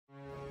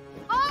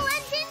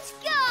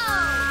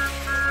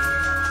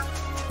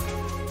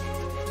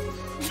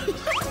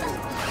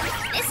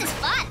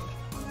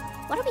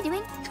you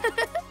doing?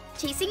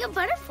 Chasing a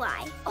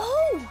butterfly.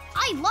 Oh,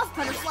 I love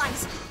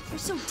butterflies. They're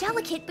so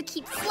delicate but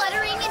keep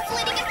fluttering and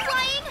flitting and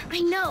flying. I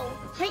know.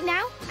 Right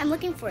now, I'm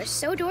looking for a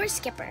Sodor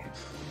skipper.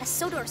 A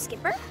Sodor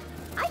skipper?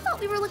 I thought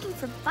we were looking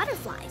for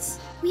butterflies.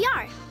 We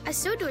are. A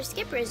Sodor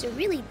skipper is a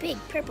really big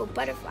purple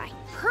butterfly.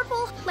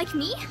 Purple, like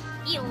me?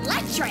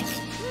 Electric!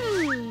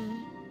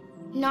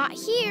 Not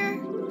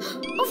here.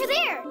 Over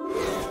there!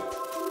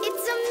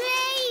 It's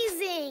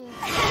amazing!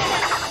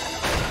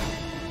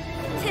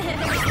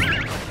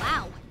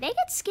 Wow, they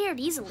get scared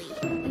easily.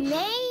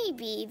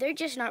 Maybe they're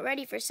just not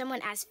ready for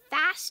someone as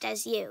fast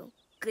as you.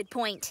 Good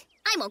point.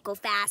 I won't go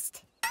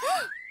fast.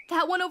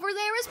 That one over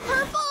there is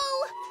purple!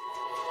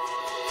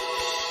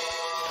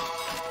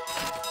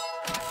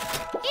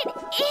 It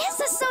is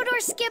a Sodor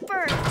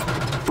skipper!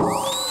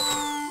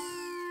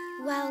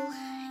 Well,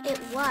 it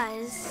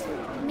was.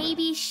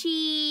 Maybe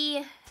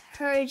she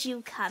heard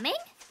you coming?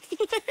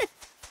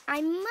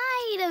 I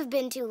might have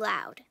been too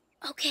loud.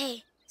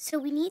 Okay, so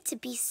we need to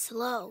be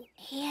slow.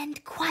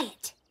 And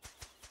quiet.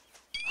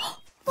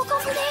 Look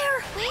over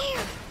there!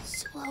 Where?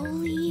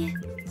 Slowly,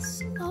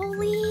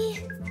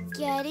 slowly.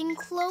 Getting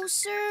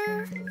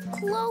closer,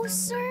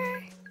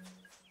 closer.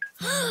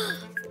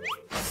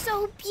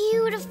 So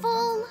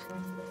beautiful.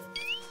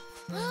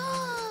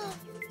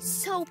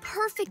 So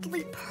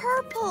perfectly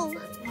purple.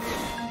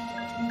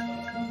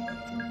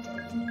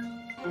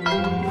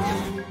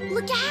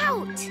 Look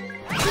out!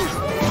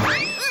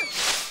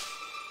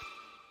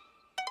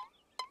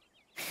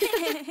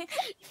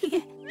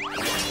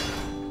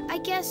 I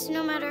guess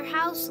no matter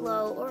how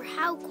slow or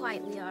how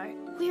quiet we are,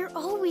 we're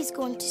always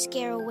going to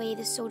scare away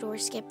the Sodor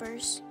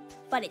skippers.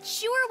 But it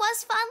sure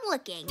was fun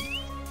looking.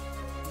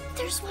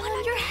 There's one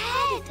on your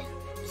head.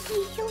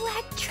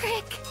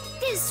 Electric.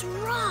 This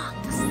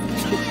rocks.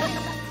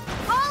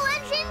 All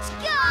engines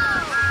go!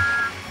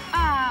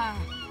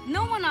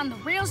 No one on the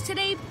rails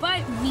today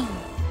but me.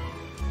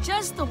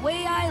 Just the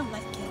way I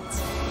like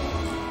it.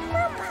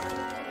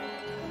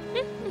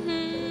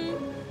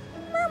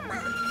 Mama.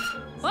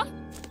 What?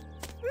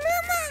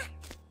 Mama.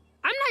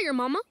 I'm not your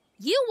mama.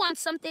 You want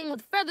something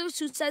with feathers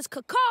who says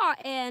caca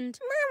and...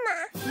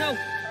 Mama. No.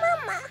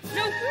 Mama.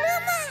 No.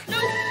 Mama. No.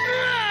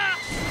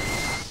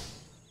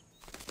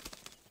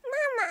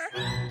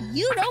 Mama.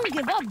 You don't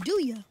give up,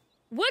 do you?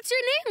 What's your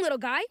name, little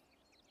guy?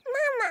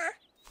 Mama.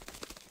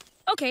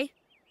 Okay,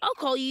 I'll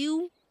call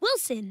you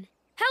Wilson.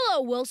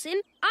 Hello,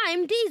 Wilson.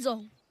 I'm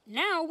Diesel.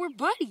 Now we're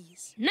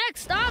buddies.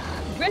 Next stop,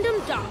 Random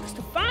Dogs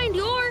to find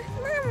your...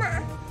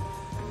 Mama.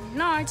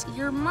 Not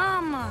your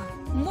mama.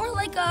 More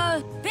like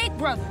a big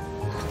brother.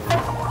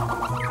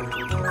 Mama!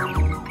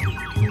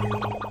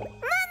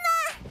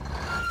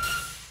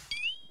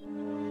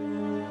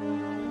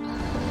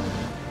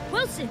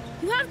 Wilson,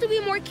 you have to be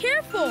more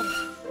careful.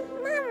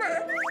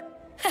 Mama.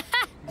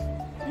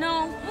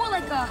 No, more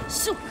like a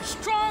super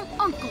strong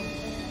uncle.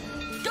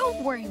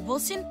 Don't worry,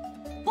 Wilson.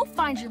 We'll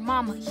find your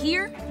mama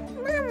here.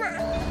 Mama.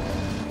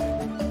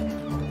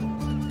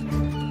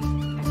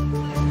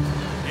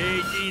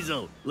 Hey,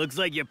 Diesel. Looks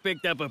like you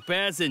picked up a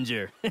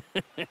passenger.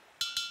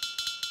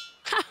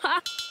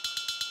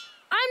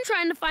 I'm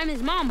trying to find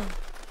his mama.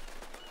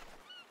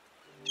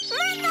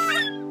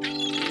 Mama!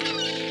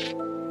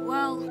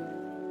 Well,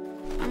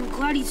 I'm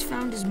glad he's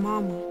found his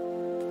mama.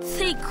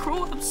 They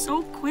grow up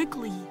so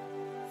quickly.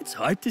 It's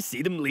hard to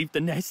see them leave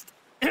the nest.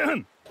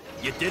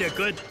 You did a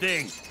good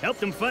thing.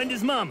 Helped him find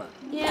his mama.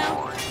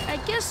 Yeah, I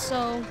guess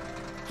so.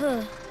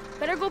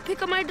 Better go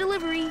pick up my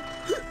delivery.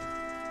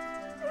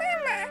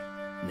 Mama!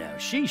 Now,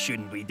 she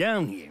shouldn't be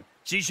down here.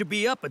 She should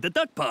be up at the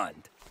duck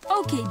pond.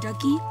 Okay,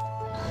 Ducky.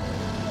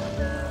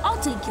 I'll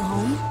take you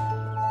home.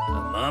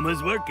 A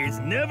mama's work is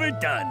never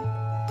done.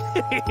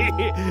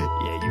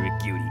 Yeah, you're a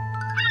cutie.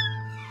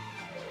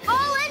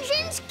 All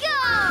engines go!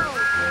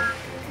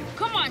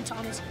 Come on,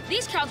 Thomas.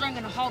 These cows aren't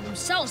gonna haul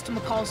themselves to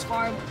McCall's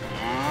farm.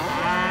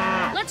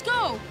 Let's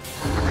go!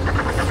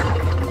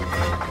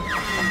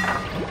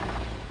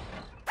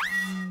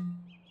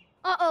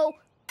 Uh-oh.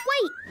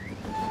 Wait!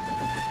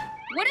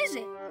 What is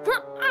it?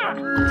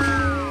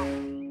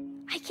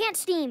 I can't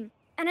steam,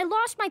 and I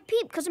lost my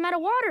peep because I'm out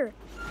of water.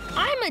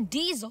 I'm a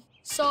diesel,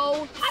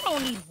 so I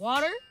don't need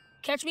water.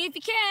 Catch me if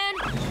you can.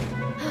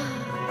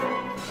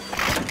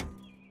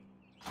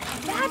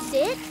 That's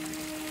it.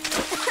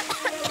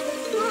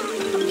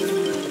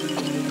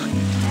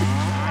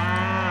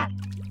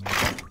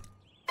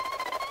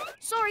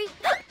 Sorry,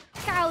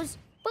 cows,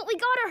 but we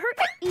gotta hurt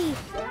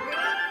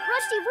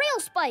Rusty rail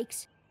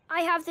spikes.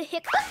 I have the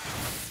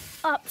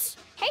ups.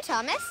 Hey,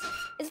 Thomas.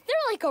 Is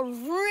there like a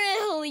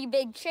really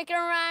big chicken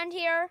around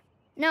here?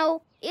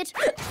 No, it's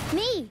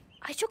me.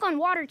 I took on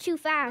water too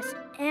fast,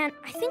 and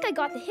I think I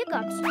got the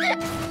hiccups.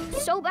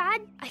 So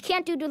bad, I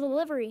can't do the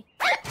delivery.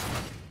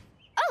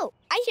 Oh,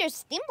 I hear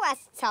steam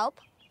blasts help.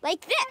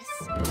 Like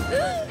this.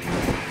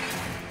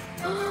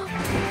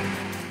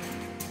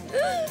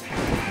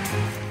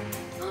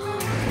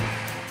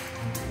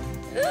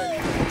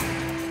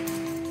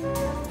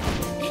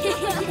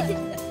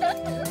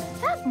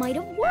 That might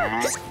have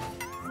worked.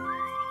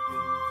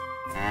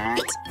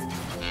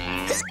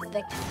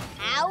 the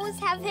cows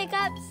have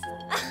hiccups?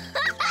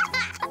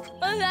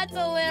 Oh, that's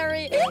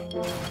hilarious.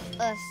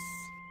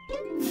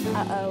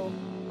 Uh-oh.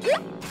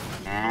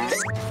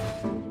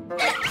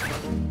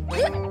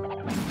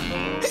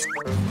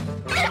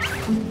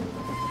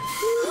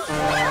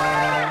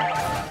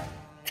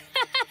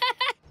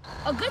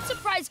 A good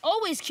surprise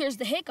always cures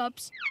the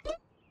hiccups.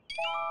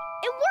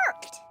 It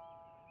worked.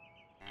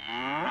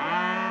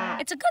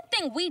 It's a good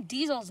thing we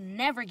Diesels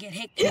never get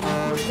hiccups.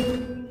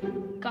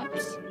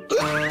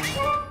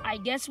 I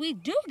guess we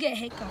do get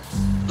hiccups.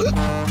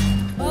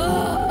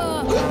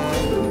 All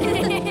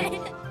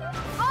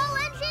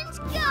engines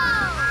go!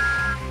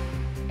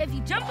 If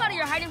you jump out of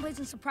your hiding place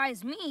and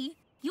surprise me,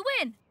 you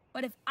win.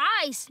 But if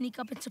I sneak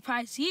up and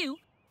surprise you,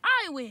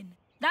 I win.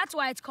 That's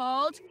why it's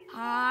called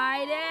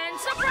hide and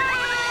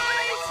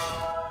surprise!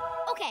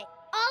 Okay,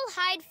 I'll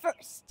hide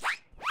first.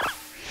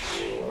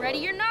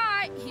 Ready or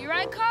not, here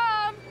I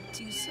come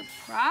to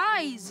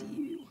surprise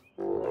you.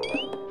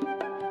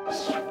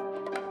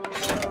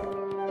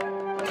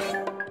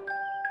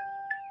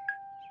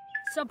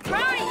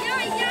 Surprise!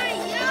 Yay, yay,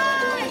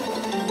 yay!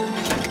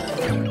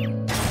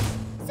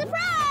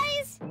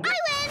 Surprise! I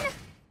win!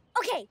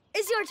 Okay,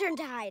 it's your turn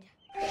to hide.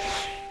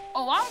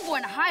 Oh, I'm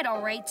going to hide,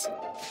 all right.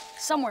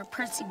 Somewhere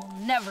Percy will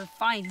never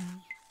find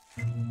me.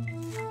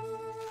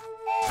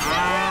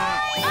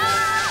 Ah!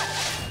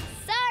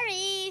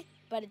 Sorry,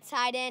 but it's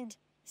hide and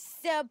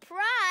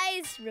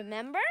surprise,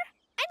 remember?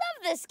 I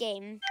love this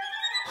game.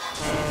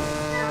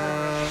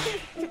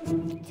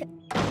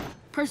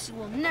 Percy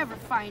will never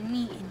find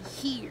me in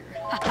here.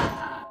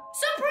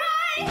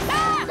 Surprise!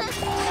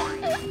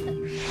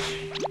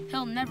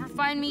 He'll never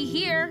find me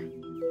here.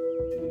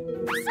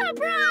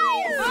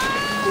 Surprise!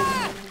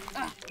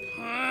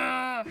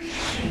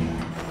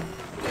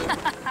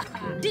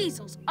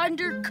 Diesel's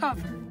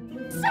undercover.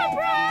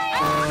 Surprise!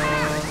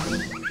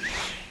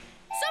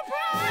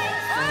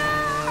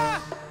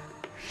 Surprise!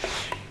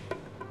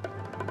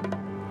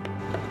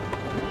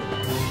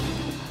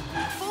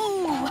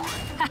 Ooh,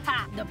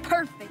 the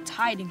perfect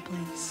hiding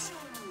place.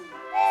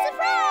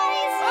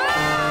 Surprise!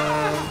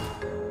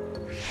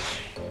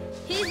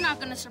 He's not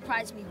gonna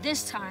surprise me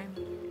this time.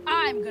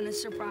 I'm gonna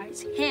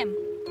surprise him.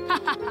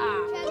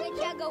 Chugga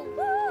chugga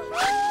woo!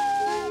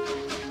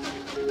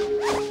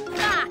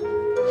 Ah!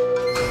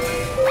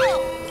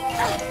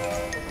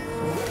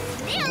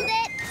 Nailed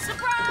it!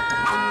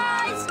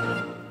 Surprise!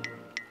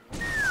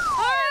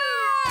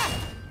 Ah!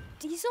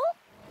 Diesel?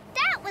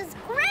 That was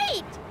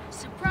great!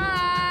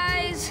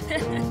 Surprise!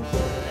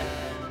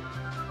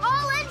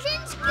 All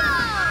engines go!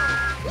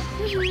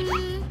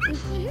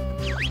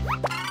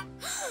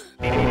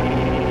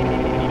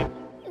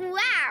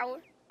 Wow!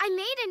 I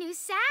made a new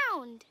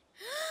sound.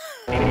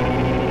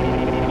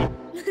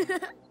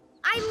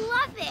 I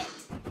love it!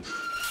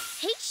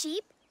 Hey,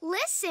 sheep,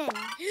 listen.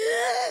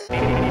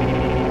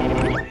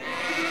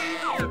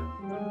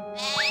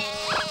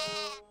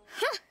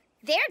 Huh,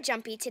 they're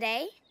jumpy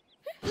today.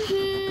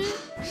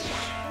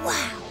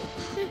 Wow.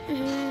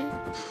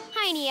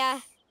 Hi,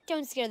 Nia.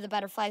 Don't scare the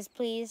butterflies,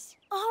 please.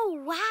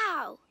 Oh,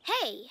 wow.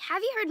 Hey,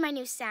 have you heard my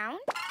new sound?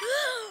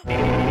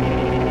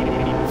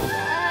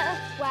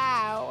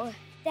 Wow.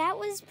 That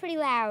was pretty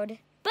loud.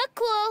 But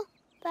cool.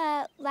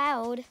 But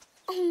loud.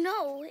 Oh,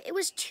 no. It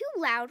was too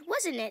loud,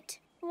 wasn't it?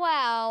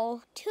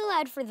 Well, too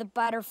loud for the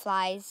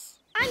butterflies.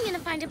 I'm gonna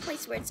find a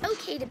place where it's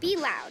okay to be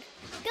loud.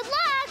 Good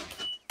luck!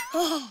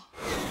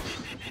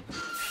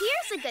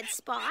 Here's a good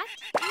spot.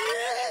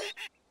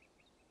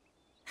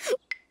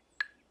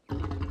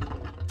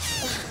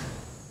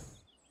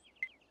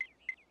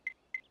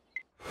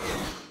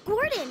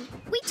 Gordon,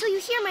 wait till you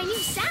hear my new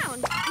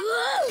sound.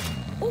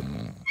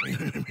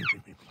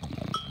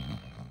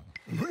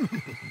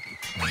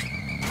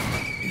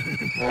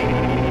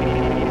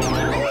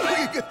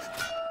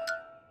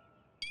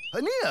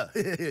 Ania,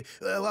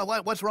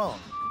 what's wrong?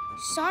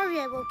 Sorry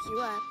I woke you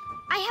up.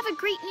 I have a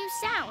great new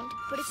sound,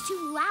 but it's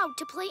too loud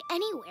to play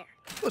anywhere.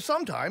 Well,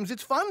 sometimes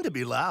it's fun to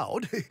be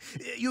loud.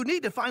 You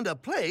need to find a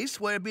place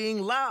where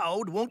being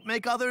loud won't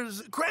make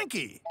others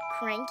cranky.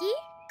 Cranky?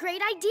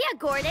 Great idea,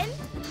 Gordon.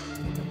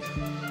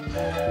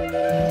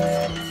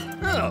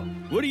 Oh,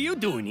 what are you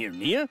doing here,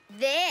 Nia?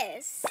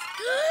 This.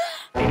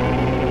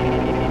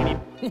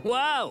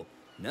 Wow,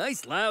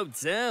 nice loud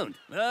sound.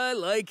 I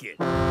like it.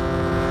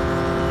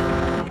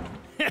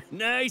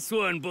 Nice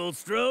one,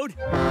 Bulstrode.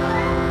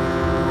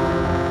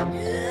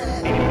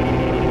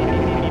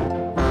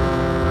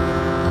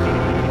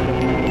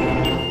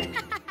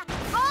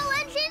 All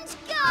engines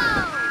go!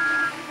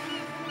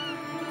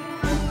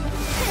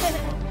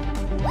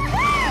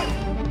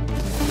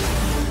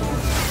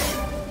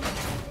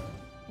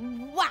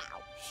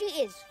 Wow, she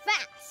is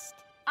fast.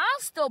 I'll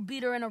still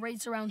beat her in a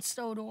race around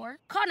Sodor.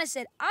 Kana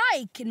said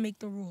I can make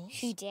the rules.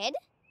 She did?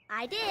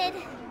 I did.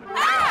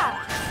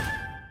 Ah!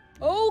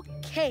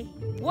 Okay,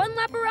 one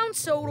lap around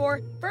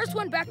Sodor. First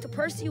one back to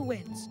Percy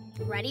wins.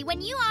 Ready when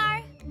you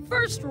are.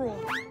 First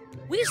rule,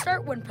 we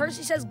start when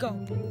Percy says go.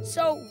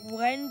 So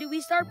when do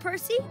we start,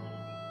 Percy?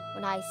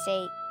 When I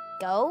say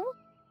go?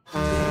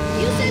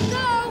 You said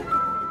go!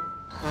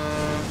 I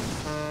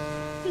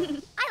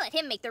let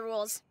him make the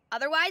rules.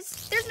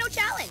 Otherwise, there's no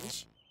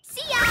challenge.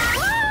 See ya!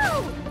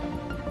 Woo!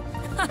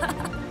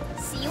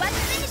 See you at the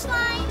finish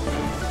line.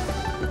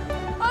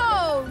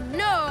 Oh,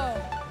 no!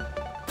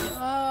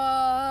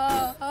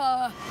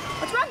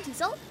 What's wrong,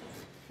 Diesel?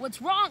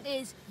 What's wrong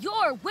is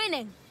you're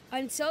winning.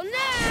 Until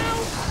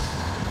now.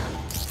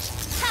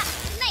 Ha!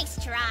 Nice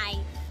try.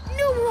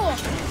 New rule.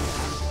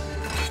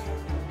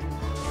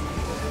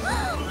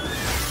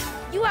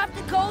 You have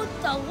to go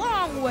the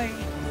long way.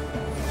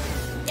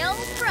 No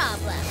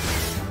problem.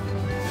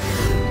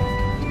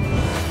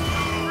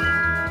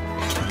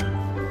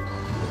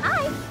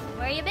 Hi,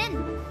 where you been?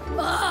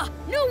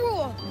 New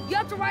rule. You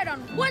have to ride on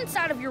one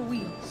side of your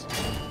wheels.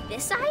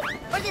 This side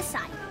or this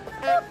side?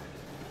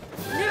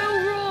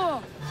 New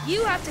rule.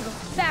 You have to go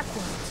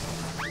backwards.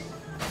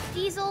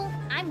 Diesel,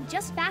 I'm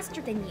just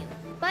faster than you,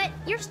 but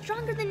you're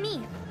stronger than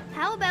me.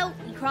 How about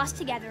we cross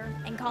together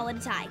and call it a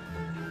tie?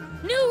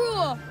 New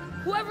rule.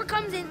 Whoever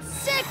comes in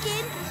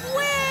second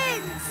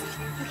wins.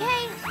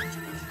 Okay.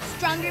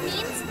 Stronger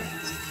means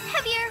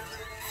heavier.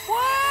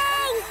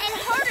 Whoa! And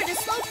harder to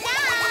slow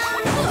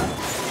down.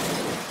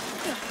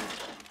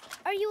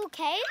 Are you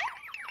okay?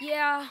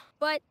 Yeah,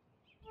 but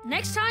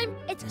next time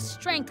it's a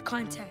strength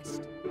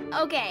contest.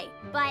 Okay,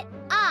 but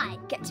I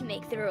get to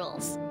make the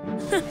rules.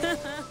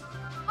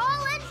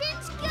 All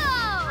engines go!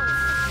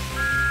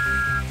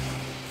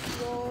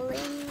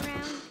 Rolling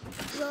round,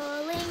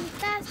 rolling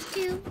fast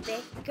to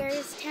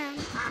Vickerstown.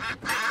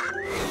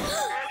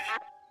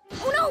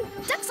 Oh no!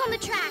 Ducks on the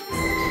tracks!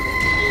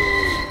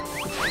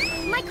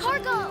 My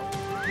cargo!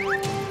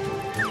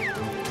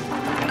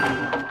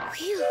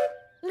 Phew!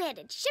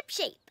 Landed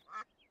shipshape.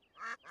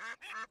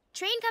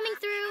 Train coming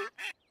through.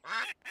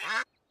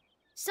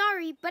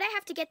 Sorry, but I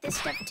have to get this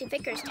stuff to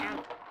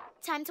Vickerstown.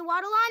 Time to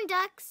waddle on,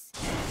 ducks.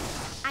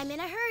 I'm in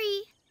a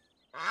hurry.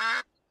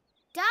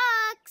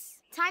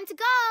 Ducks, time to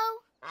go.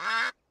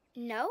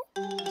 No?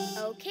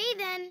 Okay,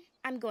 then.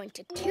 I'm going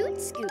to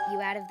toot-scoot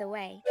you out of the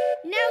way.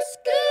 Now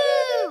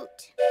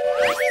scoot!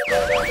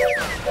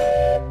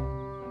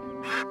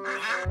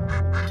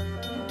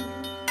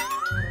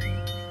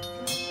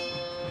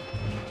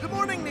 Good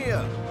morning,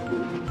 Nia.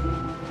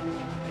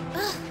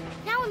 Ugh,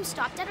 now I'm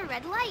stopped at a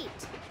red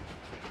light.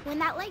 When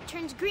that light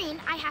turns green,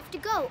 I have to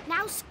go.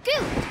 Now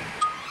scoot!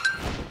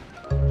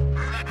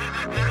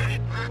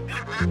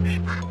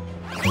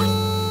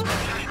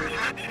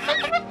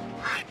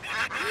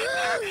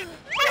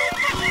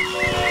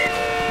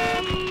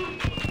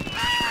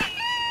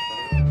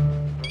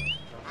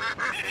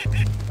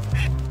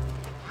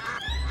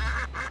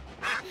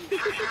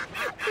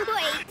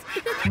 Wait,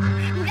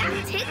 that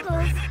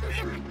tickles.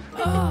 A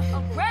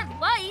red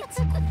light?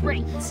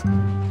 Great.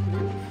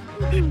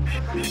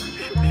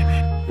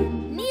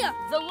 Nia,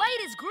 the light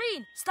is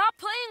green. Stop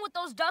playing with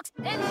those ducks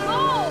and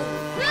go!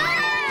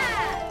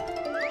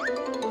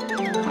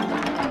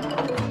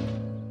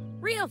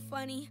 Real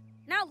funny.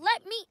 Now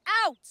let me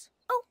out.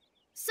 Oh,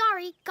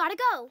 sorry, gotta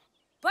go.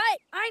 But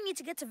I need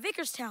to get to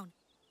Vickerstown.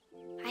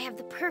 I have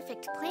the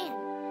perfect plan.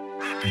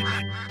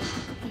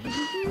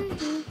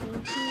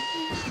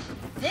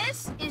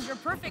 This is your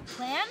perfect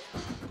plan?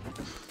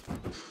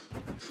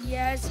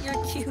 Yes,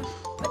 you're cute,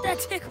 but that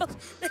tickles.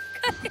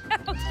 Cut it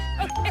out.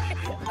 Okay,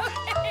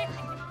 okay.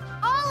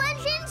 All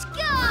engines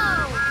go!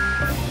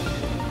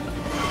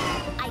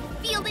 I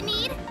feel the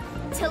need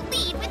to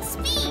lead with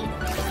speed.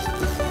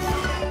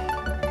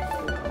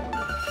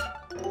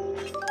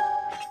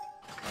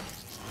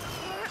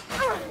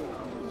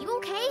 You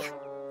okay?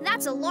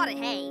 That's a lot of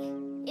hay.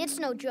 It's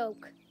no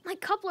joke. My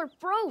coupler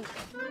broke.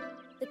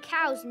 The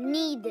cows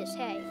need this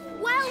hay.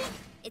 Well,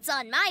 it's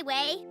on my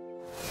way.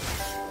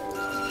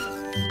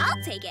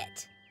 I'll take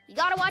it. You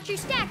gotta watch your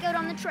stack out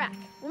on the track.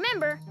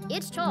 Remember,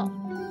 it's tall.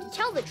 To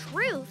tell the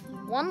truth,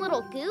 one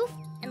little goof,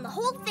 And the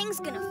whole thing's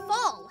gonna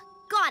fall.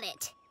 Got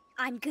it.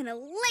 I'm gonna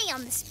lay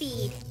on the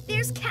speed.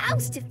 There's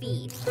cows to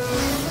feed.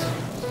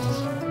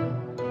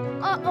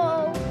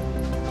 uh-oh.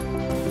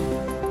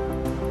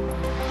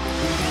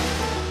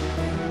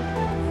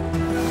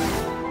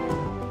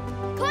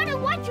 Kana,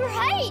 watch your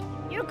height.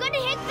 You're gonna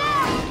hit the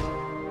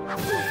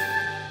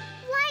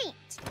light.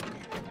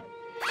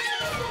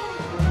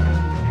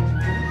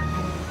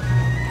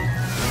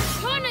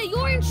 Kana,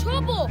 you're in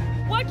trouble.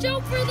 Watch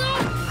out for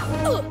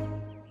the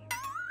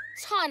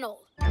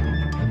tunnel.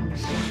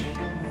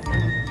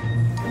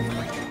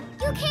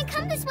 You can't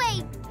come this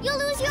way. You'll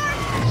lose your...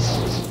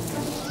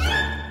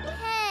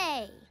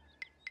 Hey.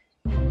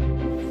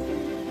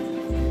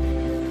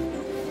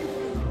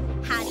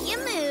 How do you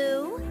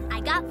moo?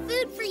 I got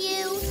food for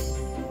you.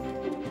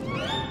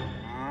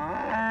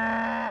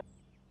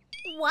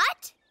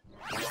 What?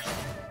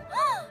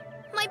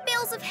 My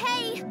bales of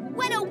hay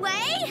went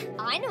away?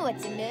 I know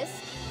what's in this.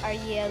 Are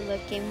you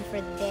looking for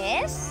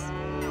this?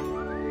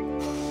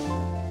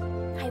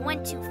 I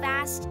went too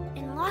fast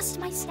and lost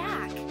my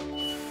stack.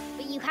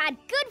 But you had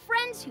good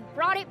friends who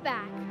brought it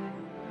back.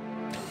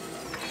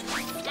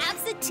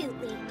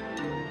 Absolutely.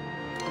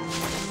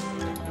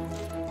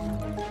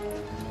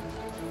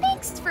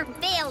 Thanks for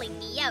bailing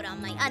me out. out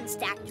on my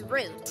unstacked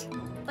route.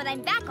 But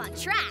I'm back on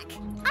track.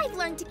 I've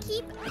learned to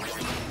keep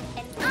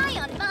an eye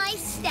on my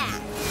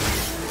stack.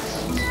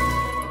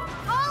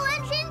 All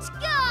engines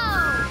go!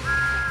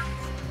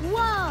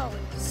 Whoa,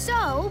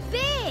 so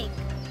big.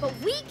 But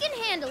we can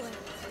handle it.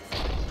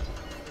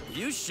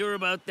 You sure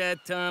about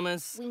that,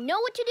 Thomas? We know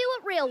what to do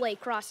at railway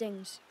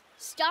crossings.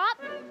 Stop,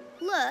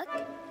 Look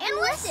and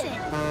listen.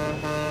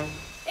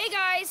 Hey,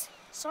 guys.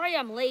 Sorry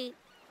I'm late.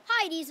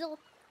 Hi, Diesel.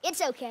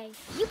 It's okay.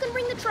 You can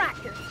bring the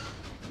tractor.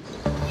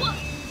 What?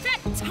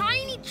 That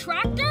tiny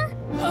tractor?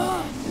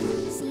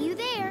 See you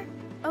there.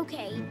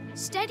 Okay,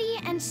 steady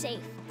and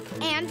safe.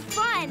 And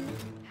fun.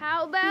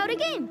 How about a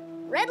game?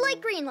 Red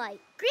light, green light.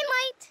 Green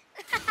light.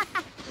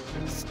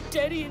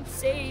 Steady and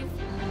safe.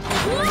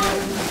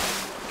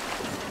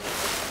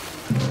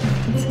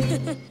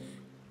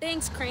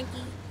 Thanks,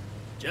 Cranky.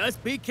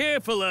 Just be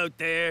careful out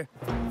there.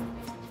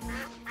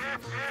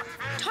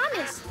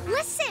 Thomas,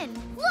 listen.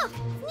 Look,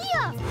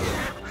 Mia.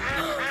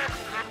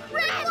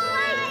 Red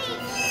light.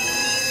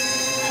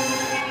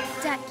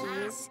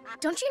 Duckies,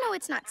 don't you know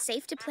it's not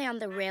safe to play on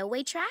the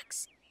railway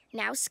tracks?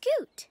 Now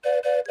scoot.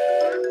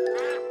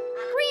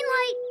 Green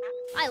light.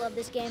 I love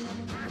this game.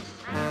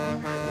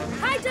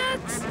 Hi,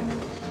 ducks.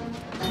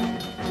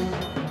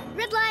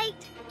 Red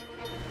light.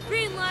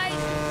 Green light.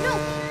 No,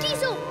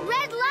 Diesel,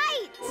 red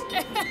light.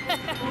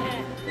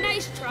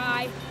 Nice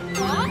try.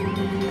 Huh?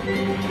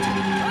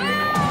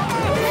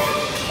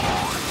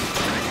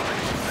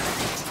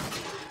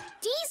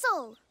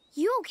 Diesel,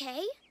 you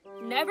okay?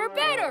 Never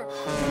better.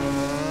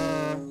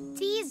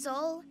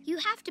 Diesel, you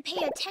have to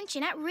pay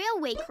attention at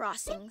railway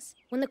crossings.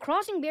 When the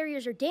crossing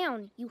barriers are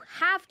down, you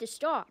have to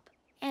stop.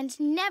 And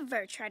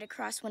never try to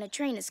cross when a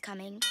train is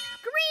coming.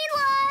 Green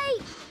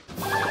light!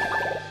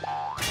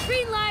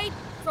 Green light.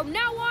 From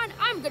now on,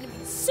 I'm gonna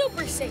be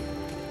super safe.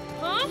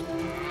 Huh?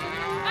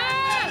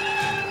 Ah!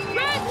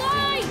 Red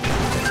light!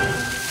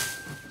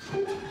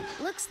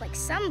 Looks like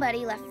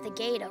somebody left the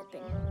gate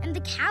open, and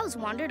the cows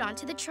wandered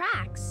onto the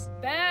tracks.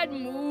 Bad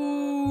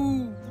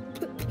move.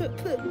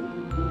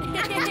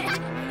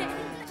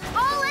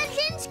 All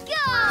engines go!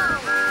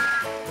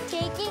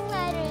 Taking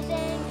letters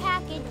and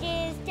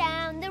packages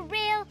down the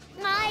rail.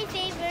 My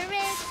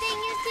favorite thing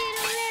is to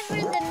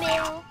deliver the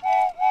mail.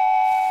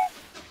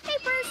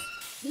 Papers!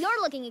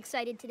 You're looking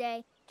excited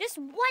today. Just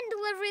one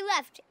delivery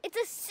left. It's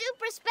a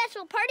super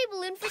special party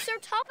balloon for Sir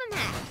Topham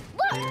Hatt.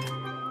 Look!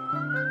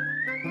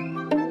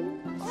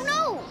 Oh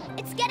no!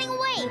 It's getting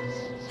away.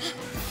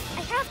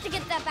 I have to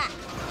get that back.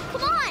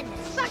 Come on!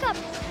 Back up!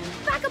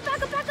 Back up,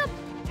 back up, back up!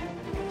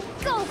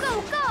 Go,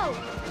 go, go!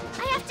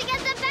 I have to get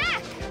that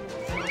back.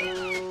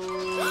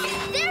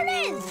 There it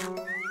is!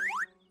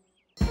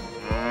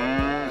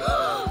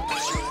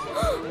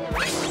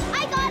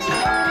 I got it!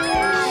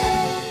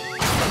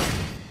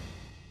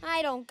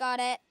 I don't got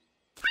it.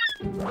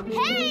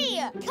 Hey!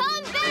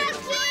 Come back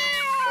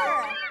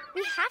here!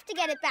 We have to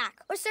get it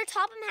back, or Sir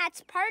Topham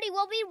Hatt's party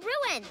will be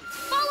ruined.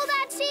 Follow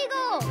that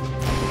seagull!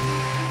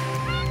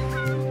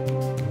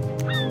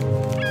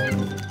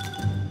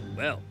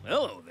 Well,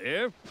 hello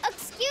there.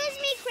 Excuse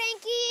me,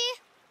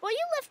 Cranky. Will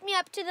you lift me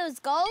up to those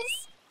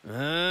gulls?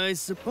 I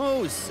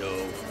suppose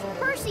so.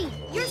 Percy,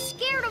 you're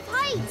scared of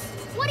heights.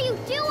 What are you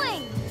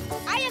doing?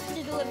 I have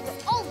to deliver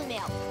all the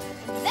mail.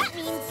 That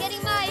means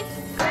getting my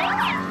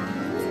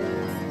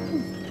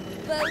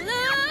balloon!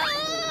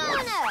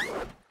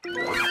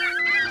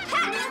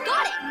 Ha!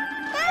 Got it!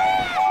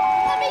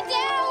 Let me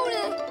down!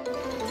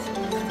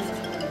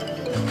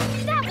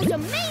 That was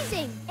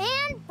amazing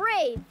and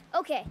brave.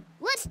 Okay,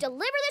 let's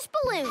deliver this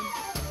balloon.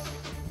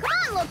 Come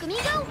on,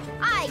 Locamigo.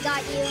 I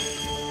got you.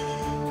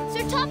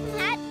 Sir Topham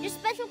Hatt, your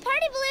special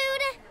party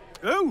balloon.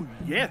 Oh,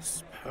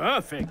 yes,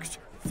 perfect.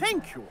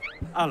 Thank you.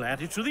 I'll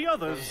add it to the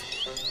others.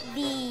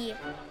 The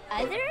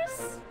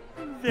others?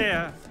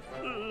 There.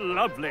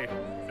 Lovely.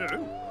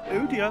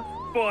 Oh dear.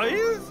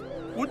 Boys,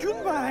 would you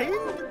mind?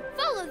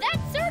 Follow that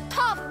Sir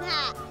Topham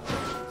Hatt.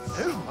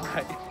 Oh,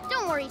 my.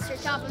 Don't worry, Sir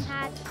Topham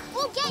Hatt.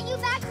 We'll get you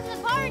back to the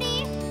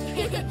party.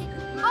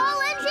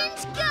 All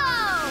engines go!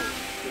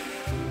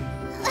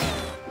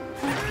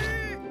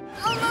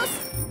 Almost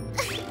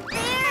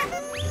there.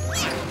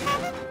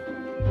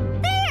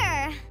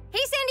 There.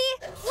 Hey, Sandy.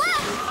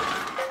 What?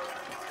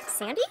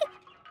 Sandy?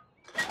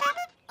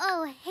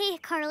 Oh, hey,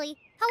 Carly.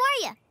 How are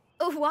you?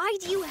 Why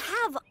do you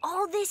have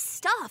all this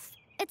stuff?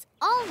 It's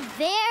all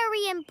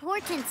very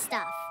important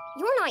stuff.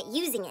 You're not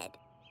using it,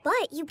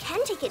 but you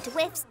can take it to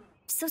WIFs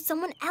so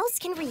someone else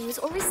can reuse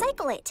or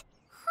recycle it.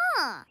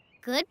 Huh.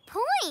 Good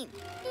point.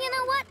 You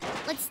know what?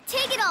 Let's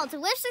take it all to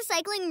WIFs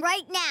Recycling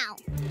right now.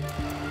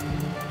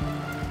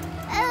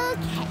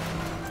 Okay.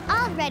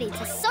 All ready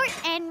to sort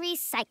and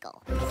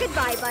recycle.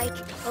 Goodbye, bike.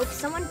 Hope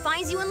someone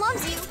finds you and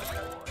loves you.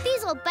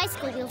 These old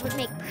bicycle wheels would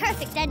make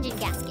perfect engine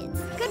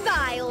gaskets.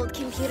 Goodbye, old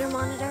computer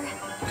monitor.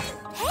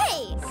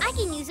 Hey, I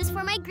can use this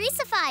for my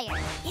greasifier.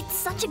 It's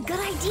such a good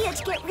idea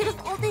to get rid of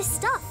all this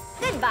stuff.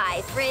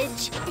 Goodbye,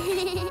 fridge.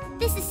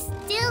 This is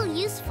still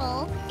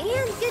useful.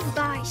 And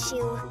goodbye,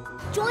 shoe.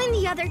 Join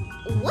the other...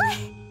 What?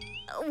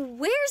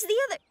 Where's the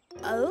other...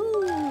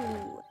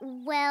 Oh.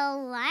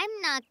 Well,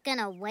 I'm not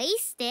gonna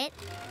waste it.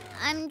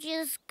 I'm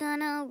just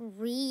gonna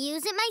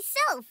reuse it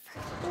myself.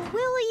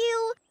 Will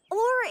you?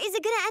 Or is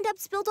it gonna end up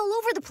spilled all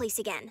over the place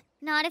again?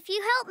 Not if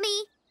you help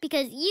me,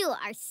 because you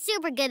are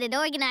super good at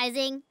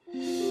organizing.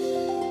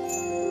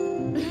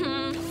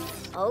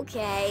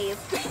 Okay.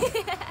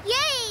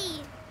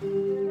 Yay!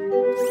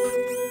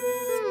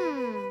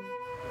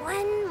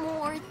 One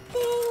more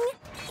thing,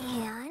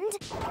 and...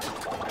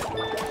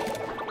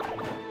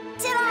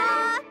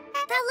 Ta-da!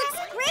 That looks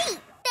great!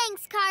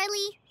 Thanks,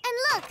 Carly. And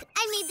look,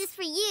 I made this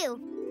for you.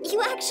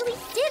 You actually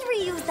did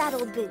reuse that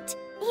old boot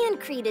and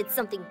created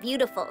something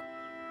beautiful.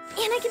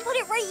 And I can put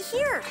it right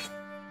here.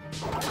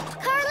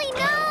 Carly,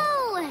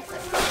 no!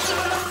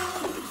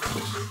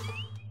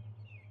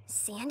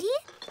 Sandy?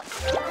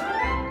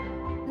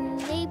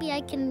 Maybe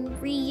I can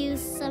reuse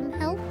some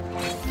help.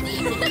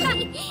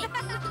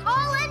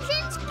 All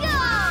engines go!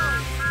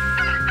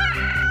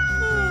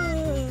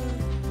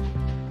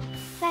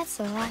 That's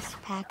the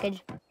last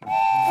package.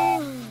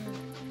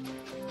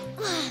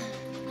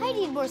 I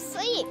need more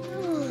sleep.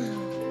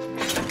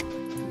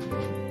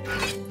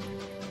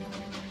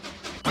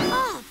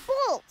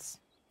 Bolts!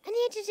 I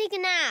need to take a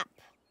nap.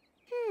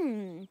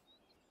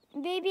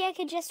 Maybe I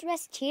could just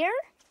rest here?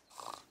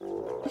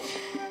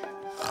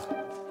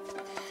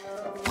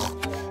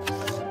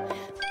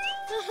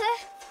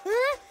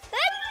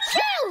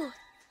 Achoo!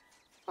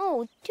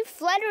 Oh, too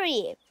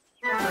fluttery.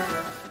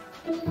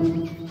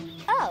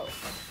 Oh,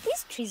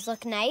 these trees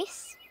look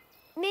nice.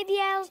 Maybe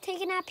I'll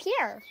take a nap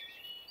here.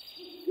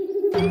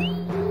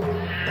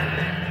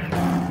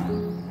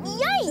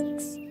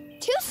 Yikes!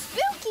 Too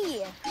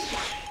spooky!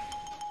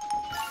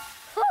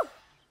 Whew.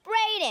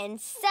 Bright and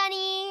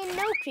sunny,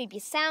 no creepy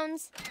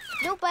sounds,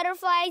 no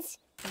butterflies,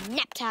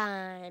 nap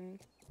time.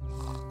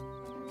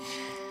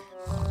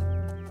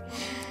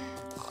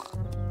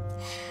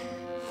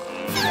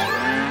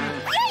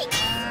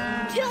 Yikes!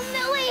 Too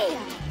milly!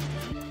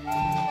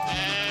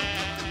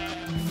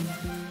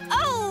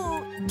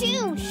 Oh,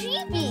 too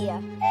sheepy.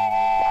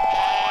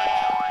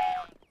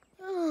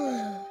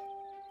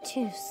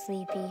 Too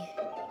sleepy.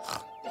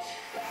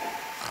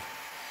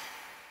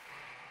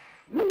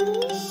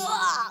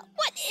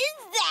 What is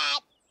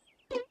that?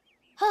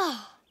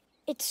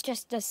 It's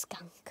just a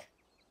skunk.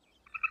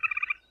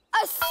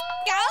 A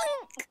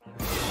skunk?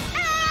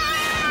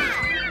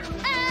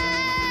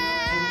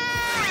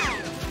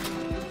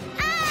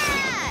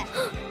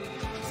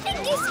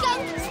 Stinky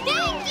skunk!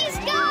 Stinky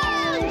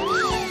skunk!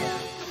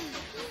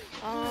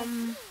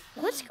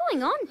 What's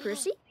going on,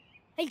 Percy?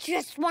 I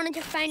just wanted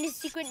to find a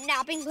secret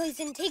napping place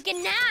and take a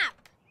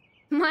nap.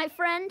 My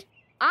friend,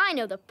 I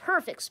know the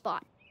perfect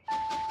spot.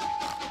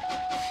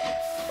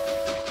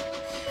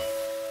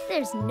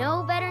 There's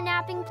no better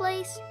napping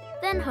place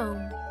than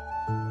home.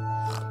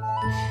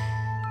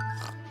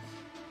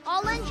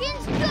 All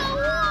engines go!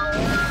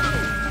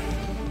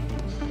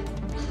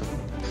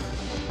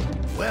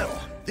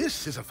 Well,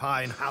 this is a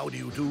fine how do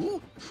you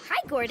do.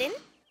 Hi, Gordon.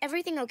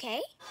 Everything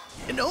okay?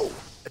 No,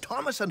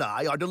 Thomas and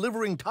I are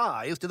delivering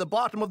ties to the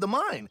bottom of the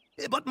mine,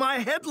 but my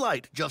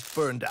headlight just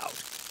burned out.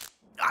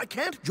 I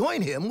can't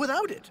join him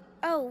without it.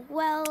 Oh,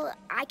 well,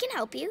 I can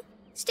help you.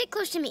 Stick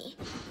close to me.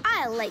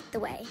 I'll light the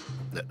way.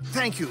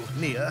 Thank you,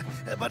 Nia,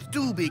 but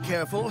do be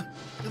careful.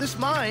 This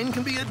mine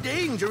can be a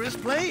dangerous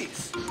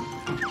place.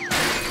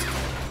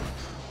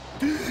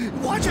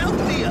 Watch out,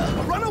 Nia!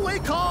 A runaway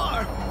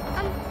car!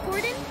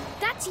 Gordon,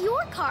 that's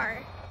your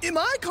car. In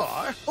my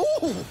car?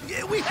 Oh,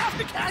 yeah, we have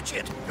to catch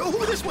it.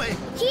 Oh, this way.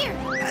 Here.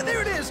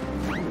 There it is.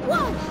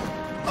 Whoa!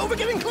 Oh, we're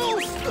getting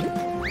close.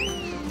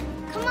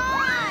 Come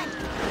on!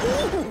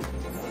 Ooh.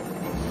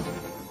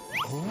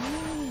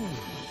 Oh,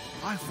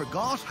 I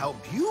forgot how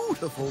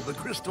beautiful the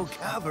crystal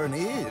cavern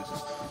is.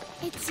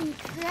 It's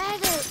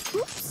incredible.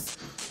 Oops.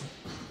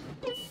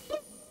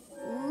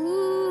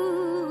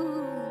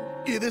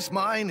 This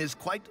mine is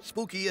quite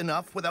spooky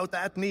enough without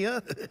that,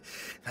 Nia.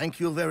 Thank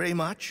you very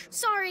much.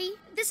 Sorry,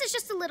 this is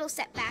just a little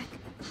setback.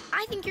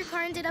 I think your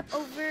car ended up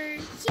over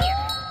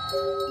here.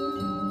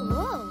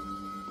 Whoa.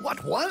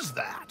 What was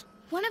that?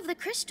 One of the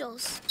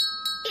crystals.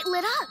 It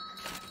lit up.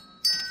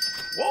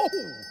 Whoa!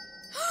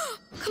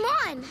 Come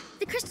on!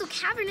 The crystal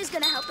cavern is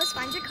gonna help us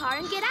find your car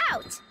and get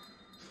out.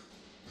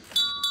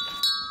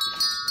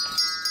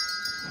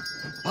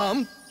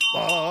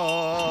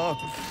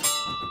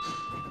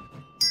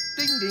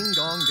 Ding, ding,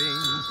 dong,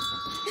 ding.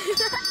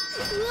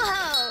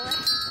 Whoa!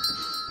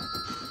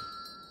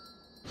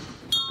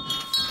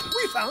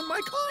 We found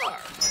my car.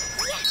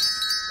 Yes!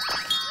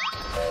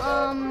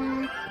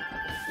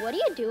 What are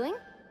you doing?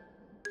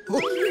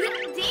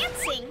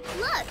 Dancing!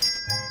 Look!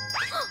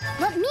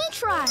 Let me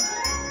try.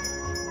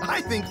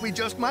 I think we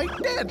just might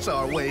dance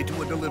our way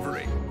to a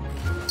delivery.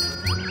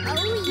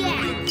 Oh,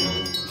 yeah!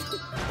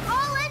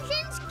 All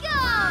engines go!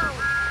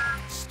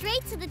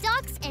 Straight to the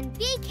docks and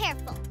be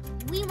careful.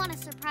 We want to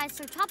surprise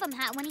Sir Topham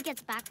Hatt when he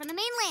gets back from the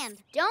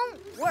mainland. Don't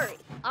worry.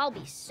 I'll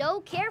be so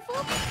careful.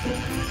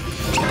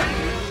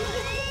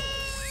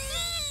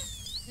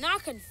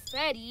 Not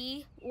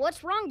confetti.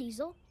 What's wrong,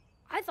 Diesel?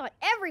 I thought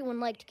everyone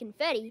liked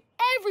confetti.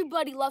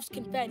 Everybody loves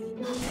confetti.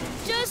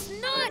 Just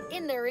not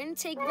in their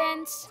intake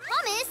vents.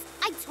 Thomas,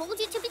 I told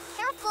you to be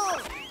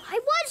careful. I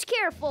was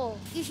careful.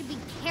 You should be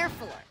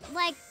carefuler,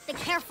 like the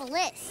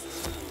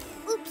carefulest.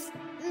 Oops,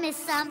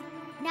 missed some.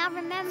 Now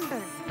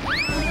remember.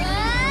 Whoa!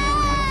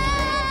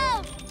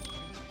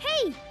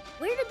 Hey,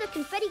 where did the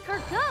confetti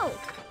cart go?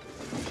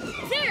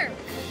 There!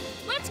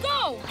 Let's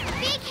go!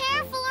 Be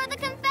careful or the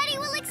confetti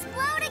will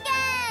explode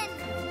again!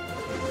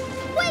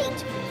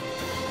 Wait!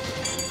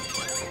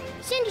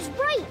 Sandy's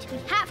right. We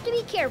have to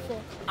be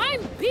careful.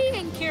 I'm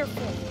being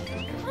careful.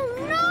 Oh,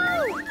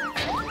 no!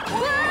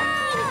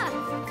 Ah!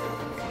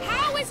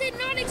 How is it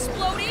not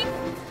exploding?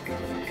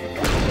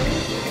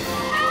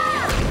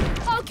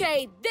 Ah!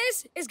 Okay,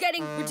 this is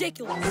getting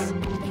ridiculous.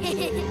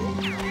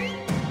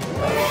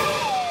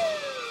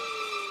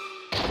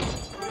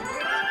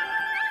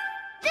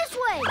 This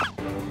way!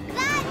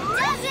 That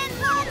doesn't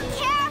look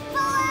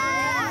carefuler!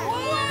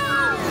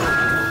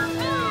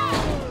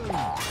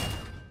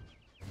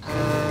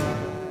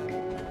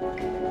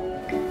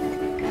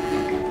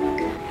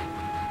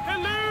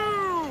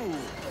 Hello!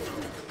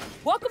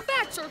 Welcome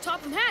back, Sir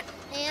Topham Hat.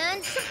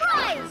 And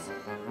surprise!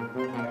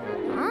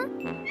 Huh?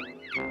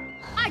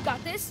 I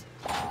got this.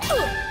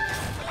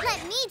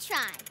 Let me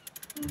try.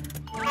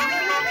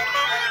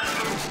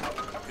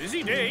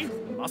 Busy day.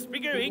 Must be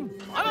going.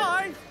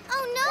 Bye-bye.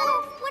 Oh no!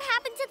 What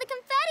happened to the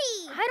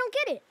confetti? I don't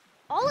get it.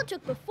 All it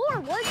took before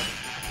was...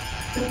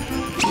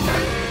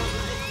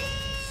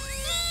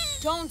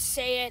 Don't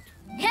say it.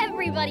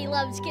 Everybody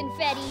loves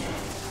confetti.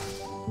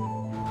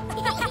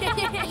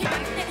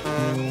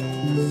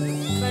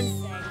 Fun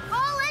thing.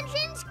 All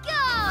engines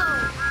go!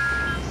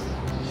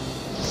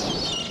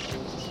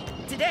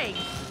 Today,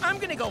 I'm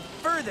gonna go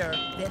further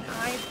than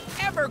I've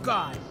ever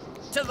gone.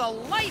 To the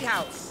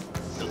lighthouse.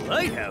 The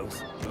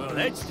lighthouse? Well,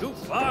 that's too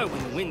far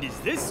when the wind is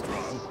this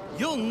strong.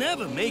 You'll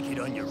never make it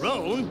on your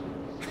own.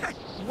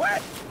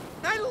 What?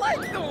 I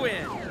like the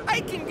wind.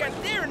 I can get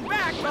there and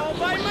back all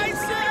by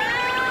myself.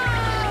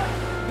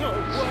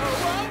 Whoa, whoa,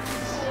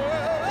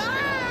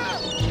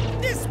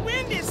 whoa. This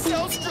wind is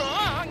so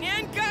strong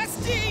and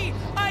gusty.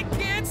 I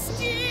can't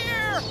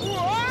steer.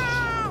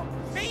 Whoa!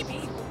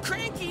 Maybe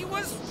Cranky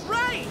was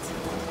right.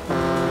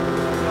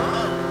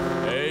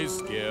 Hey,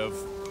 Skiff.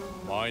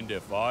 Mind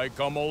if I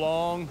come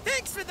along?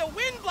 Thanks for the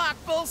wind block,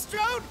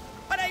 Bulstrode.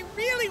 But I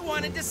really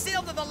wanted to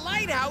sail to the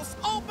lighthouse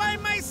all by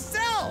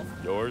myself.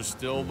 You're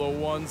still the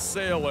one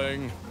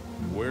sailing.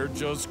 We're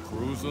just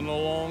cruising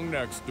along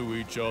next to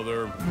each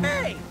other.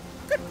 Hey,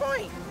 good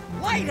point.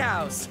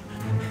 Lighthouse.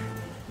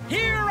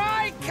 Here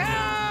I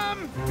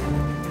come!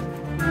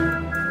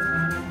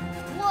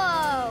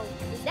 Whoa!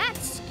 Is that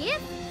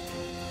Skip?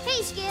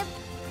 Hey, Skip.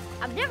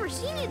 I've never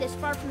seen you this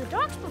far from the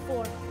docks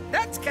before.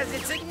 That's because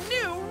it's a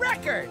new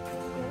record.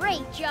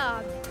 Great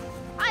job.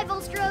 Hi,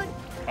 Bulstrode.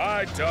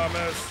 Hi,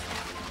 Thomas.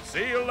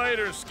 See you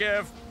later,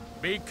 Skiff.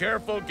 Be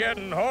careful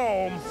getting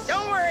home.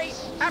 Don't worry.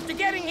 After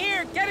getting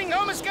here, getting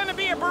home is going to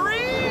be a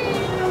breeze.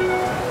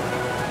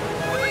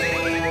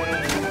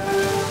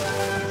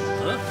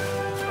 Huh?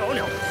 Oh,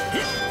 no.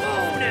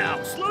 Whoa,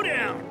 now, slow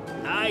down.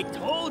 I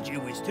told you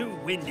it was too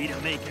windy to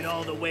make it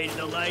all the way to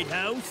the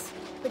lighthouse.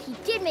 But he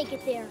did make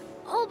it there,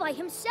 all by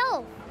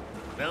himself.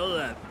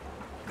 Well,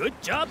 good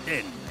job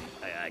then,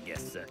 I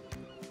guess.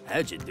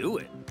 How'd you do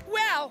it?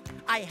 Well,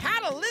 I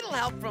had a little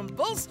help from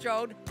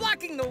Bulstrode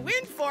blocking the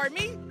wind for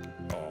me.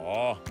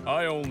 Aw,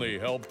 I only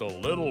helped a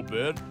little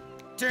bit.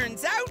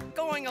 Turns out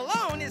going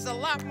alone is a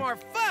lot more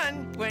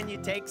fun when you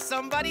take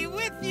somebody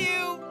with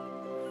you.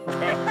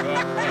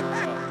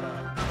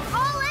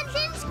 All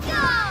engines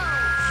go!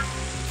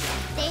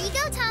 There you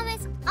go,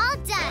 Thomas. All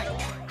done.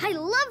 I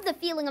love the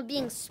feeling of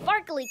being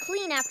sparkly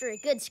clean after a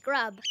good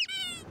scrub.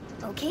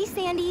 Okay,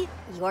 Sandy,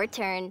 your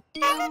turn.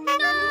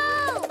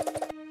 No!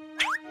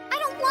 I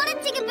don't want to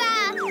take a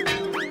bath.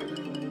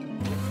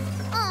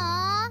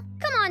 Aww.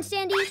 Come on,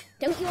 Sandy.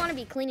 Don't you want to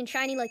be clean and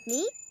shiny like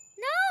me?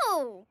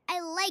 No! I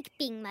like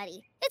being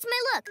muddy. It's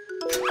my look.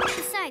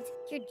 Besides,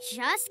 you're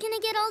just gonna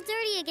get all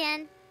dirty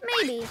again.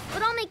 Maybe,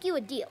 but I'll make you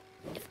a deal.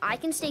 If I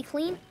can stay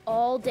clean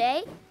all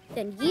day,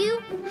 then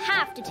you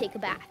have to take a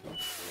bath.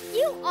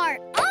 You are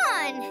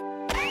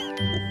on!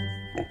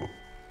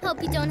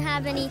 Hope you don't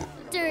have any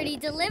dirty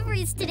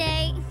deliveries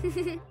today.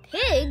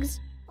 Pigs?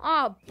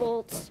 Aw,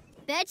 bolts.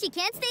 Bet you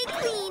can't stay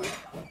clean.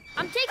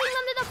 I'm taking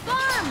them to the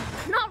farm,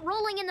 not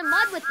rolling in the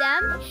mud with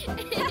them.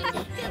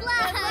 Good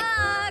luck.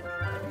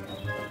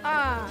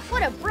 Ah,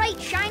 what a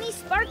bright, shiny,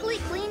 sparkly,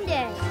 clean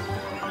day.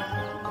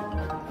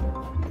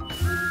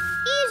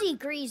 Easy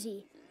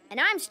greasy. And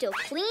I'm still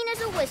clean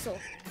as a whistle.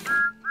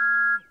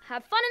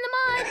 Have fun in the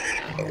mud.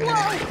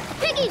 Whoa!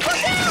 Piggy,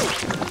 look out!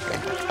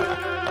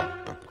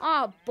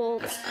 Aw,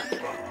 bolts.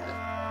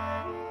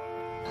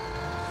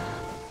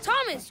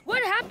 Thomas,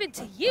 what happened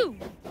to you?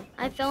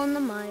 I fell in the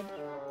mud.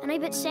 And I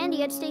bet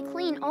Sandy I'd stay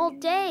clean all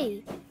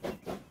day.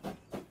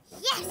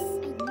 Yes! I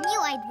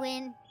knew I'd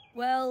win.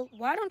 Well,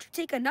 why don't you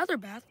take another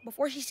bath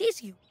before she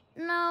sees you?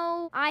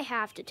 No, I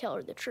have to tell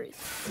her the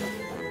truth.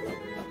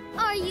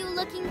 Are you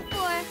looking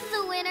for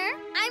the winner?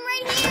 I'm right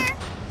in here.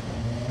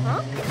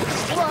 Huh?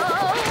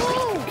 Whoa!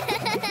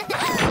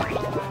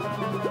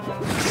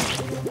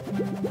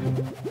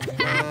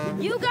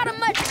 You got a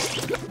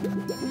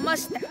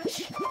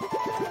mustache.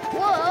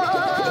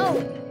 Whoa!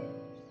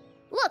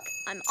 Look,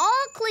 I'm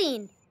all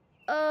clean.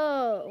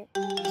 Oh.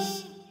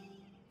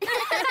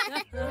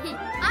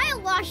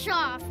 I'll wash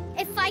off.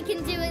 If I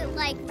can do it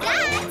like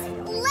that,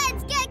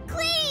 let's get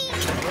clean!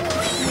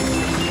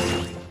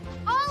 Whee!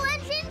 All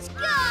engines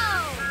go!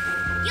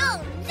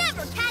 You'll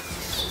never catch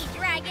me,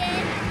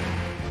 dragon!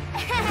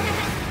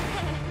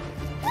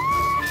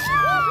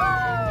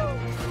 Woohoo!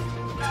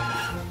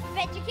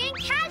 Bet you can't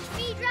catch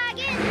me,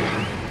 dragon!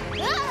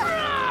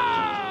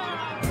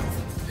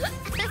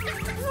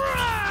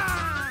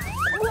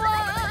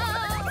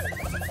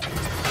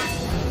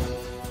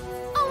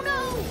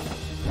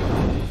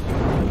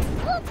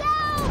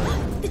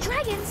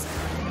 Dragons!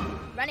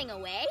 Running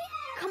away?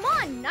 Come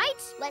on,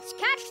 knights! Let's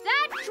catch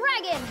that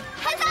dragon!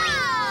 Huzzah!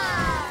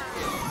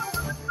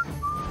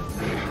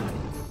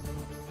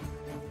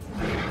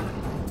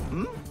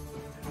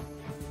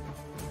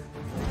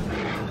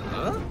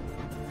 Huh?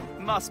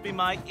 Must be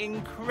my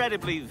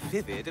incredibly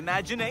vivid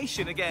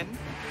imagination again.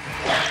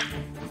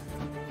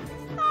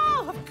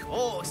 Oh, of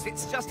course,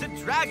 it's just a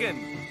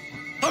dragon.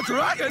 A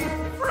dragon?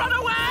 Run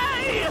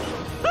away!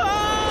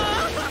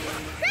 Ah!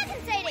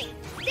 Dragon sighting!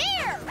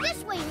 There!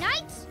 This way,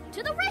 knights!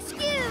 To the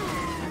rescue!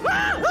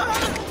 Help!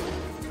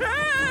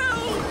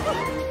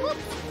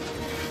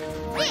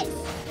 This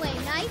way,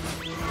 knights!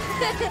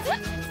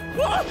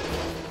 What?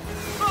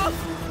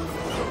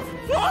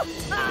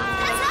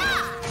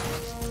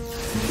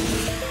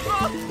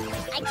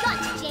 I got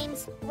you, James.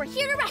 We're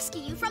here to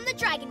rescue you from the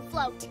dragon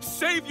float.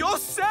 Save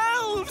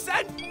yourselves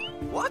and...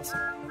 What?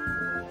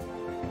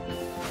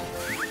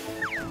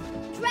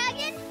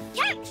 Dragon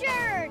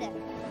captured!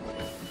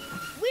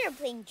 We were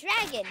playing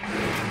dragon,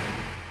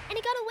 and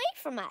it got away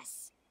from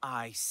us.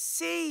 I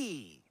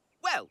see.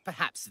 Well,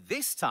 perhaps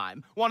this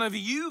time one of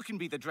you can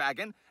be the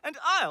dragon, and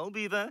I'll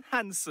be the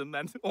handsome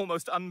and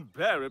almost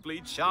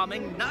unbearably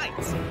charming knight.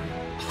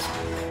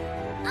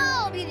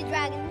 I'll be the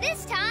dragon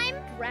this time!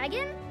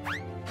 Dragon?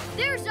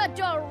 There's a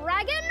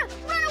dragon!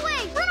 Run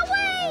away! Run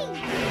away!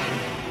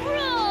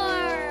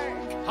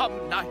 Roar!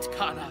 Come, Knight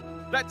Kana.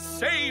 Let's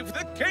save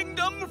the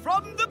kingdom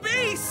from the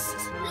beast!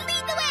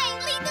 Lead the way!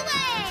 Lead the way!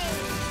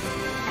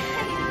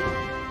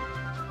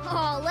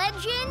 All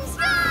engines,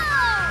 go!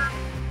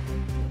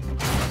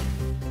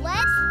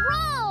 Let's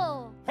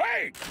roll!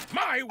 Wait!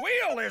 My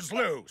wheel is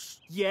loose!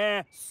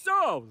 Yeah,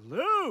 so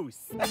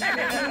loose.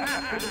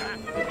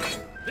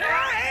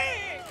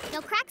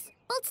 No cracks,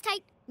 bolts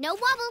tight, no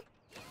wobble.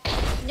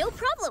 No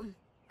problem.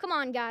 Come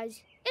on,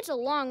 guys. It's a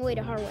long way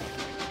to Harwick.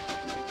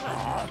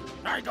 Oh,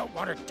 I don't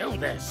want to do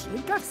this.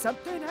 Think of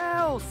something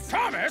else.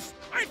 Thomas,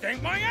 I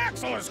think my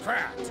axle is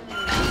cracked.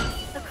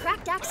 A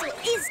cracked axle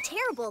is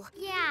terrible.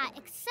 Yeah,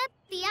 except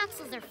the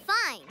axles are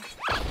fine.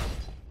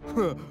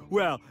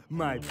 Well,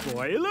 my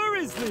boiler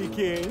is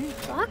leaking.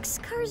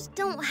 Boxcars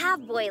don't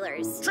have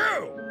boilers.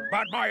 True,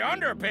 but my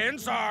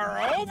underpins are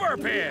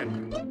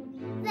overpinned.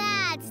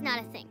 That's not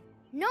a thing.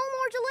 No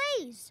more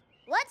delays.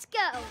 Let's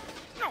go.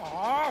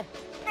 Aw,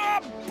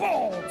 a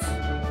bolt!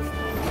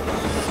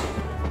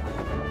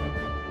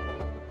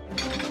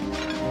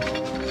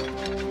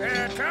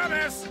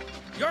 Thomas,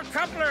 your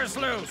coupler's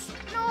loose.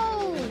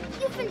 No,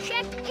 you've been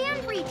checked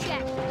and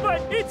rechecked.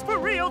 But it's for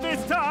real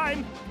this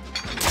time.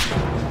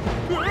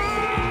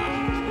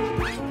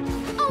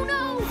 Oh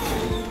no!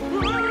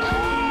 Whoa!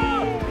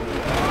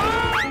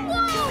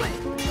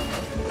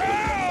 No,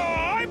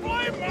 I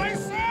blame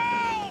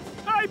myself.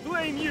 I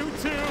blame you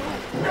too.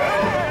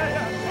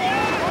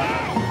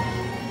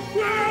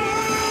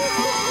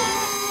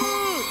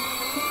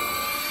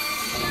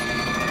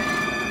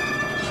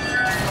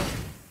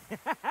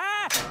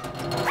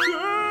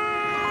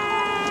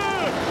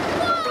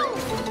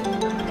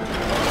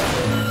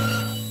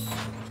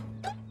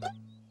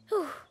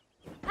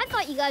 I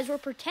thought you guys were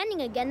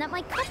pretending again that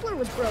my coupler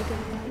was broken.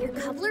 Your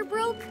coupler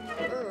broke?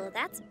 Ugh,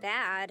 that's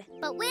bad.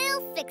 But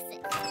we'll fix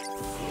it.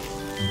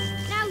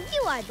 Now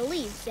you I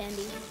believe,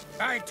 Sandy.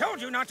 I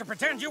told you not to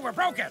pretend you were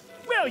broken.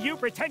 Well, you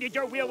pretended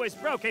your wheel was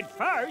broken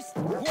first.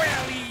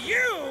 Well,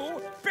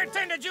 you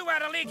pretended you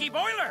had a leaky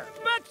boiler.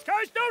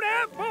 Boxcars don't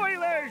have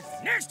boilers.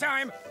 Next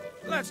time,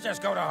 let's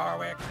just go to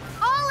Harwick.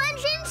 All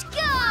engines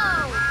go!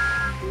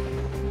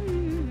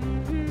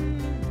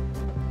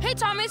 Hey,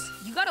 Thomas,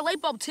 you got a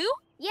light bulb too?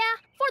 Yeah,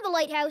 for the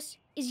lighthouse.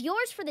 Is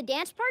yours for the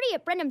dance party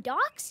at Brenham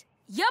Docks?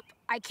 Yup,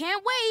 I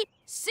can't wait.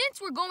 Since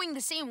we're going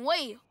the same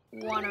way,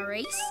 wanna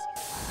race?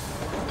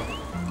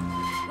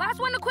 Last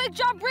one to quick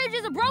jump bridge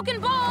is a broken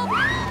bulb.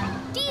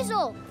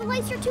 Diesel, the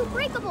lights are too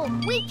breakable.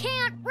 We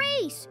can't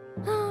race.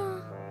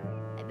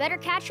 I better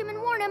catch him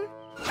and warn him.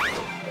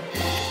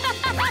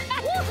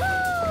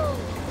 Woohoo!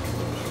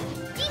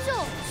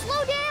 Diesel,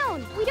 slow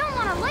down. We don't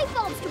want our light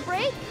bulbs to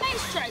break.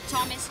 Nice try,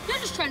 Thomas. You're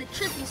just trying to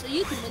trick me so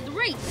you can win the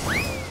race.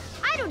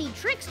 I don't need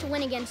tricks to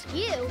win against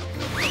you.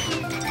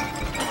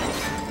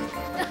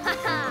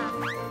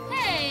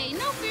 Hey,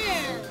 no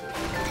fair.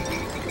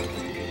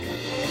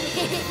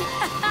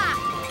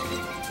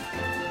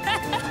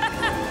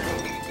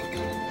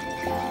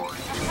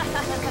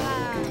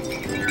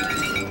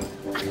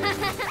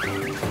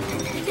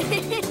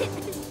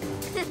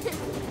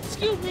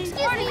 Excuse me.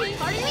 Pardon me.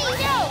 Pardon me.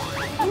 No.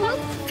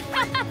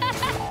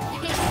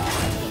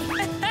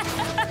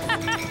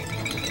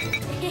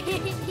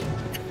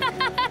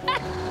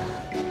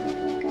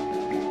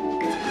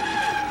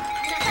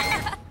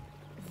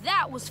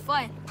 That was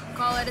fun.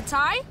 Call it a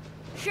tie?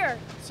 Sure.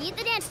 See you at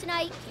the dance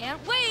tonight.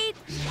 Can't wait.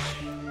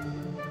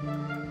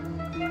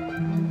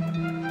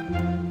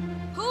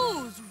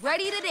 Who's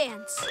ready to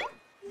dance?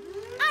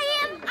 I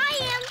am. Ay,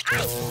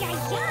 ay,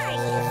 ay.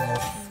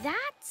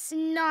 That's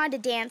not a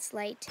dance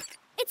light.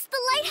 It's the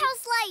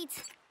lighthouse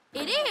light.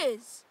 It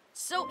is.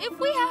 So if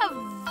we have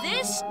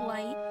this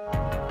light...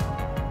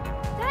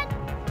 That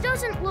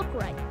doesn't look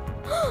right.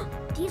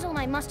 Diesel and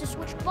I must have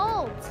switched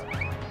bulbs.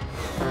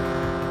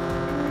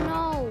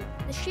 No,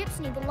 the ships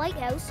need the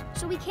lighthouse,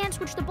 so we can't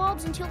switch the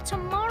bulbs until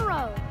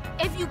tomorrow.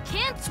 If you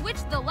can't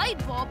switch the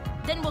light bulb,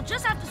 then we'll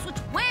just have to switch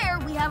where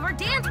we have our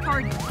dance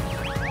party.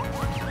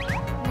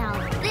 Now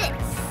this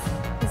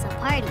is a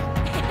party.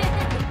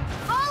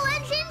 All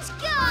engines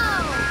go!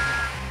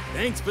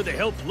 Thanks for the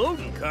help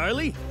loading,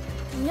 Carly.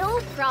 No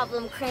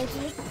problem,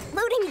 Cranky.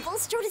 Loading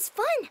Volstrode is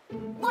fun.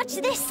 Watch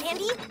this,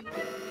 Sandy.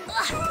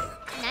 Ugh.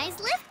 Nice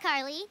lift,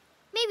 Carly.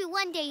 Maybe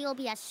one day you'll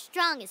be as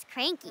strong as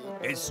Cranky.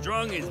 As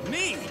strong as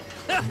me?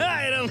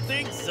 I don't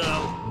think so.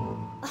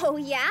 Oh,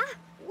 yeah?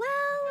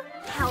 Well,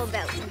 how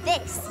about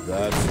this?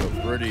 That's a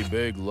pretty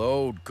big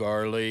load,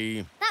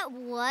 Carly. That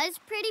was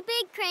pretty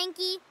big,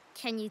 Cranky.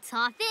 Can you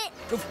top it?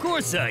 Of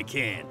course I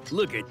can.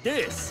 Look at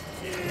this.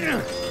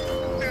 Whoa,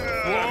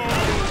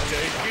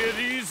 take it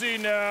easy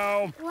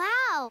now.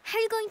 Wow. How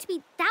are you going to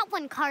beat that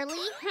one,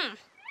 Carly?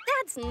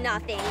 That's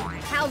nothing.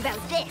 How about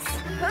this?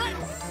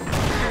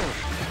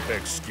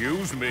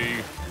 Excuse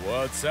me,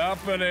 what's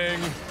happening?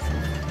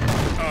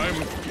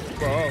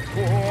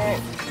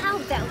 How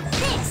about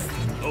this?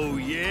 Oh,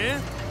 yeah?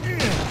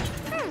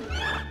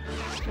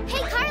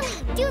 Hey,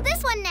 Carly, do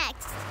this one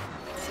next.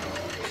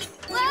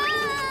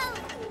 Whoa!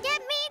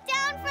 Get me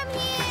down from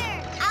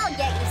here. I'll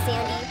get you,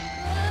 Sandy.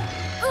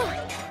 Ooh,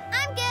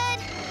 I'm good.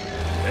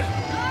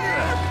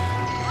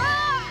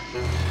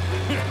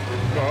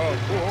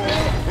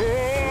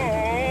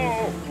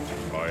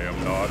 I am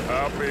not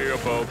happy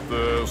about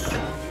this.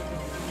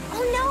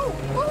 Oh, no!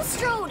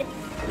 Bulstrode!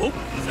 Whoop,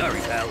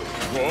 sorry, pal.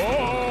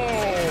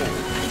 Whoa!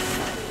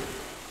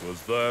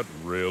 Was that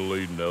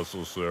really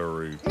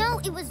necessary? No,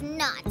 it was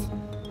not.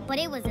 But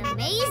it was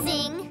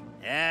amazing.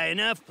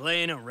 Enough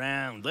playing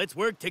around. Let's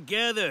work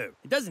together.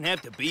 It doesn't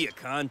have to be a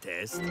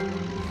contest.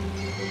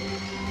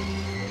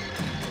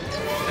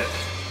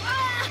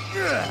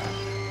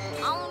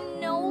 Oh,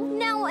 no.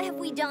 Now what have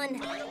we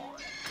done?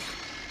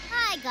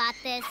 I got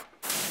this.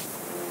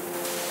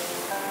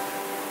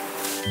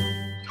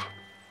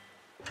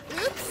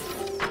 Oops.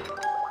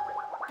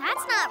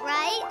 That's not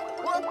right.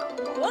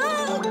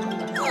 Whoa!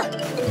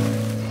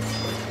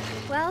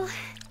 Well,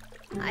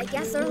 I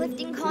guess our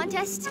lifting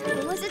contest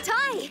was a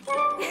tie.